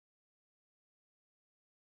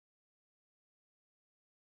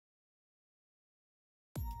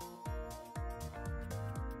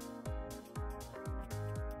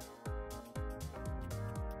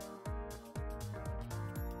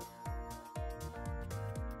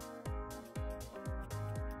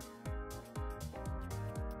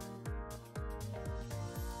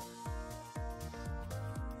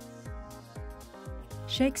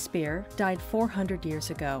Shakespeare died 400 years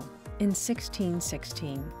ago, in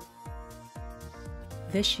 1616.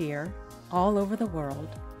 This year, all over the world,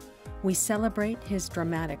 we celebrate his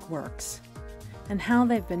dramatic works and how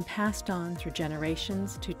they've been passed on through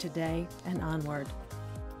generations to today and onward.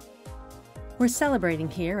 We're celebrating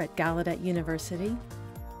here at Gallaudet University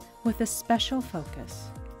with a special focus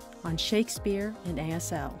on Shakespeare and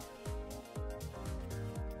ASL.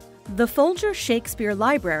 The Folio Shakespeare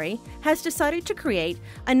Library has decided to create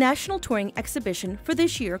a national touring exhibition for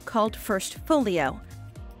this year called First Folio,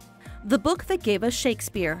 the book that gave us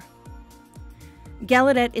Shakespeare.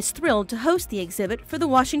 Gallaudet is thrilled to host the exhibit for the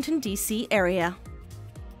Washington, D.C. area.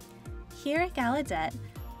 Here at Gallaudet,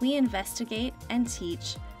 we investigate and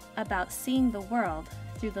teach about seeing the world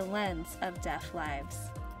through the lens of deaf lives.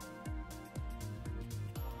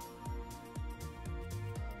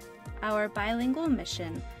 Our bilingual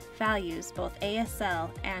mission values both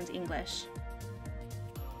ASL and English.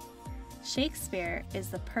 Shakespeare is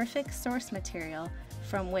the perfect source material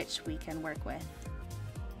from which we can work with.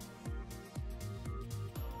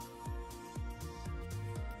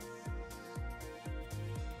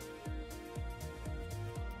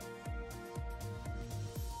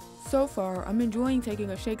 So far, I'm enjoying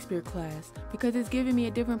taking a Shakespeare class because it's giving me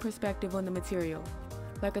a different perspective on the material.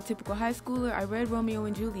 Like a typical high schooler, I read Romeo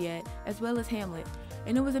and Juliet as well as Hamlet,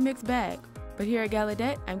 and it was a mixed bag. But here at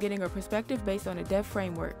Gallaudet, I'm getting a perspective based on a deaf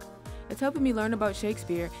framework. It's helping me learn about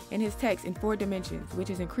Shakespeare and his text in 4 dimensions,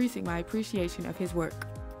 which is increasing my appreciation of his work.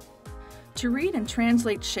 To read and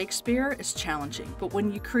translate Shakespeare is challenging, but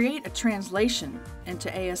when you create a translation into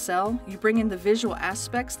ASL, you bring in the visual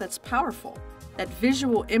aspects that's powerful. That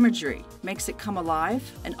visual imagery makes it come alive,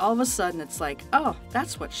 and all of a sudden it's like, oh,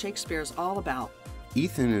 that's what Shakespeare is all about.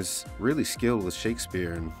 Ethan is really skilled with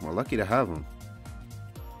Shakespeare, and we're lucky to have him.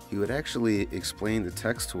 He would actually explain the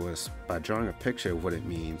text to us by drawing a picture of what it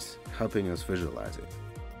means, helping us visualize it.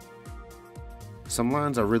 Some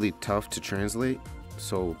lines are really tough to translate,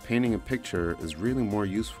 so painting a picture is really more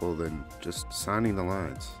useful than just signing the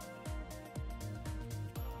lines.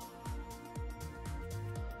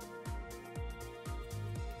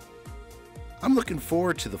 I'm looking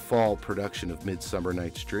forward to the fall production of Midsummer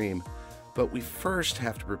Night's Dream, but we first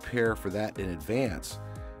have to prepare for that in advance.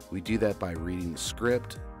 We do that by reading the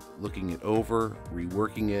script, looking it over,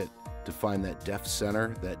 reworking it to find that deaf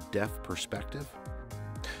center, that deaf perspective.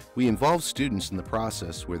 We involve students in the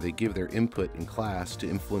process where they give their input in class to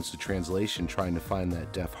influence the translation, trying to find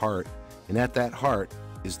that deaf heart, and at that heart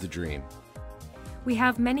is the dream. We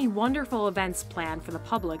have many wonderful events planned for the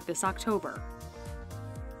public this October,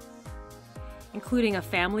 including a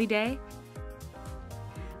family day,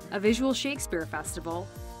 a visual Shakespeare festival,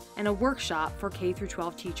 and a workshop for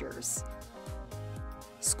K-12 teachers.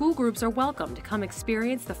 School groups are welcome to come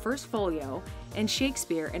experience the First Folio and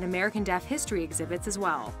Shakespeare and American Deaf History exhibits as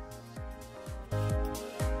well.